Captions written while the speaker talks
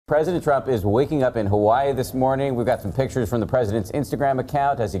President Trump is waking up in Hawaii this morning. We've got some pictures from the president's Instagram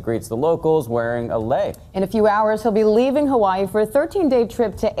account as he greets the locals wearing a lei. In a few hours, he'll be leaving Hawaii for a 13-day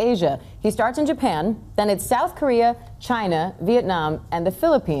trip to Asia. He starts in Japan, then it's South Korea, China, Vietnam, and the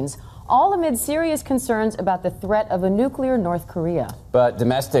Philippines, all amid serious concerns about the threat of a nuclear North Korea. But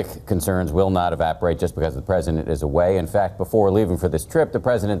domestic concerns will not evaporate just because the president is away. In fact, before leaving for this trip, the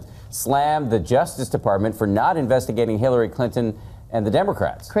president slammed the Justice Department for not investigating Hillary Clinton and the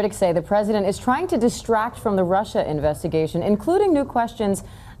Democrats. Critics say the president is trying to distract from the Russia investigation, including new questions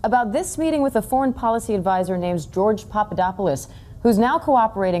about this meeting with a foreign policy advisor named George Papadopoulos, who's now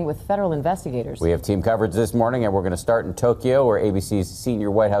cooperating with federal investigators. We have team coverage this morning, and we're going to start in Tokyo, where ABC's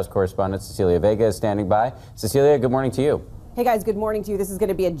senior White House correspondent Cecilia Vega is standing by. Cecilia, good morning to you. Hey guys, good morning to you. This is going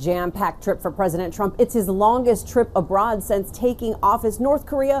to be a jam-packed trip for President Trump. It's his longest trip abroad since taking office. North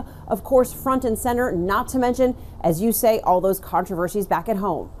Korea, of course, front and center, not to mention, as you say, all those controversies back at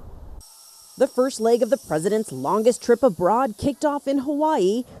home. The first leg of the president's longest trip abroad kicked off in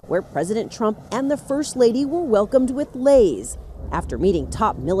Hawaii, where President Trump and the First Lady were welcomed with leis. After meeting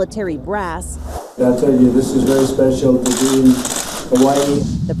top military brass, I'll tell you, this is very special to be in Hawaii.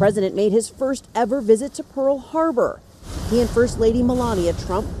 The president made his first ever visit to Pearl Harbor. He and First Lady Melania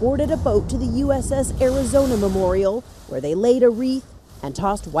Trump boarded a boat to the USS Arizona Memorial, where they laid a wreath and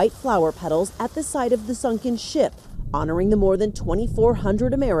tossed white flower petals at the side of the sunken ship, honoring the more than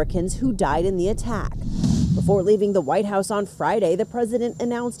 2,400 Americans who died in the attack. Before leaving the White House on Friday, the president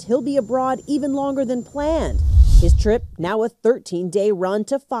announced he'll be abroad even longer than planned. His trip, now a 13-day run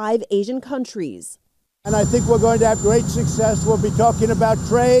to 5 Asian countries. And I think we're going to have great success. We'll be talking about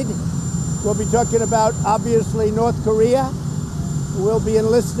trade. We'll be talking about, obviously, North Korea. We'll be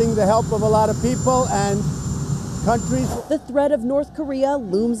enlisting the help of a lot of people and countries. The threat of North Korea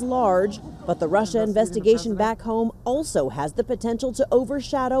looms large, but the Russia investigation back home also has the potential to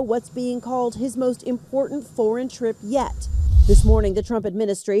overshadow what's being called his most important foreign trip yet. This morning, the Trump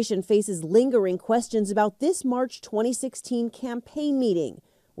administration faces lingering questions about this March 2016 campaign meeting,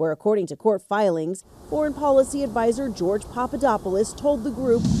 where, according to court filings, foreign policy advisor George Papadopoulos told the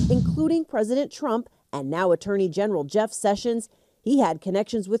group, including President Trump and now Attorney General Jeff Sessions, he had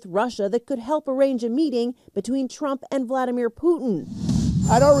connections with Russia that could help arrange a meeting between Trump and Vladimir Putin.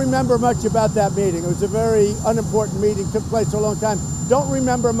 I don't remember much about that meeting. It was a very unimportant meeting, took place a long time. Don't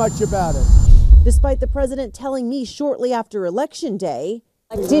remember much about it. Despite the president telling me shortly after Election Day,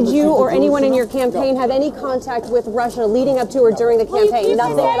 did you or anyone in your campaign have any contact with Russia leading up to or during the campaign?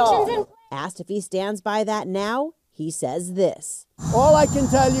 Nothing at all. Asked if he stands by that now, he says this. All I can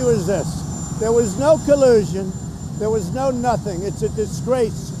tell you is this. There was no collusion. There was no nothing. It's a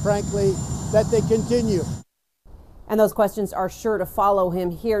disgrace, frankly, that they continue. And those questions are sure to follow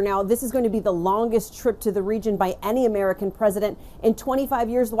him here. Now, this is going to be the longest trip to the region by any American president in 25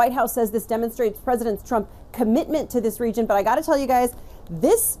 years. The White House says this demonstrates President Trump's commitment to this region. But I got to tell you guys,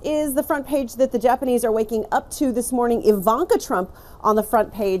 this is the front page that the Japanese are waking up to this morning. Ivanka Trump on the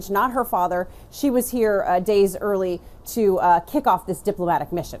front page, not her father. She was here days early to kick off this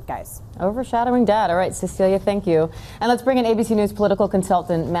diplomatic mission, guys. Overshadowing Dad. All right, Cecilia, thank you. And let's bring in ABC News political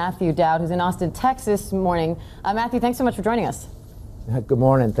consultant Matthew Dowd, who's in Austin, Texas this morning. Matthew, thanks so much for joining us. Good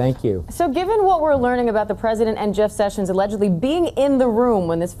morning. Thank you. So given what we're learning about the president and Jeff Sessions allegedly being in the room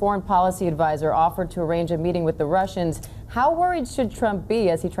when this foreign policy advisor offered to arrange a meeting with the Russians, how worried should Trump be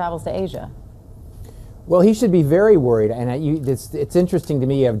as he travels to Asia? Well, he should be very worried. And it's interesting to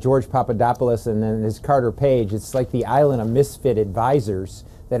me, you have George Papadopoulos and then his Carter Page. It's like the island of misfit advisors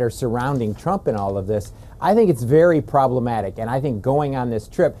that are surrounding Trump in all of this. I think it's very problematic. And I think going on this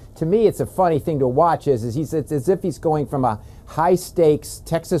trip, to me, it's a funny thing to watch it's as if he's going from a high-stakes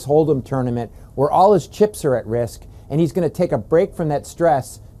Texas Hold'em tournament where all his chips are at risk, and he's going to take a break from that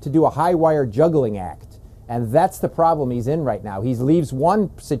stress to do a high-wire juggling act. And that's the problem he's in right now. He leaves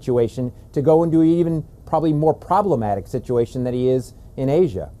one situation to go into an even probably more problematic situation that he is in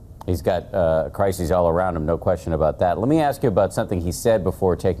Asia. He's got crises all around him, no question about that. Let me ask you about something he said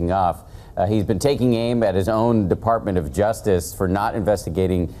before taking off. He's been taking aim at his own Department of Justice for not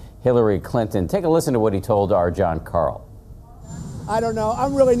investigating Hillary Clinton. Take a listen to what he told our John Carl. I don't know.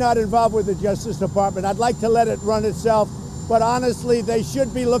 I'm really not involved with the Justice Department. I'd like to let it run itself. But honestly, they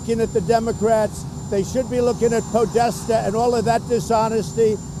should be looking at the Democrats. They should be looking at Podesta and all of that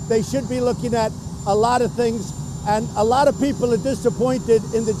dishonesty. They should be looking at a lot of things. And a lot of people are disappointed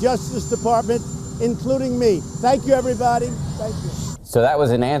in the Justice Department, including me. Thank you, everybody. Thank you. So that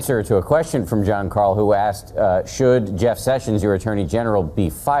was an answer to a question from John Carl, who asked, should Jeff Sessions, your attorney general, be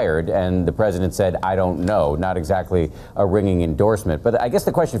fired? And the president said, I don't know. Not exactly a ringing endorsement. But I guess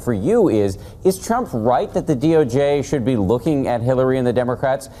the question for you is Trump right that the DOJ should be looking at Hillary and the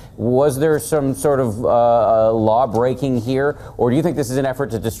Democrats? Was there some sort of law breaking here? Or do you think this is an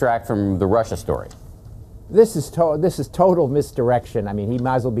effort to distract from the Russia story? This is total misdirection. I mean, he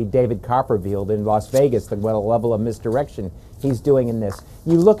might as well be David Copperfield in Las Vegas, the level of misdirection he's doing in this.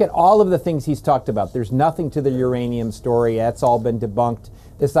 You look at all of the things he's talked about. There's nothing to the uranium story. That's all been debunked.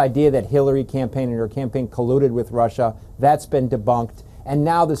 This idea that Hillary campaign and her campaign colluded with Russia, that's been debunked. And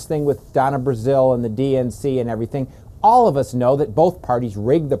now this thing with Donna Brazile and the DNC and everything. All of us know that both parties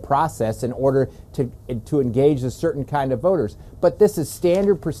rigged the process in order to engage a certain kind of voters. But this is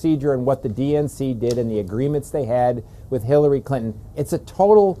standard procedure in what the DNC did and the agreements they had with Hillary Clinton. It's a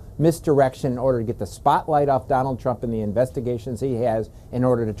total misdirection in order to get the spotlight off Donald Trump and the investigations he has in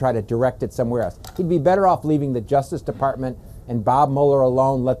order to try to direct it somewhere else. He'd be better off leaving the Justice Department and Bob Mueller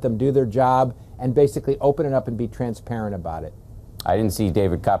alone, let them do their job, and basically open it up and be transparent about it. I didn't see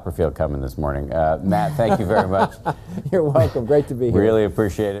David Copperfield coming this morning. Matt, thank you very much. You're welcome. Great to be here. Really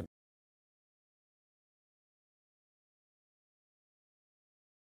appreciate it.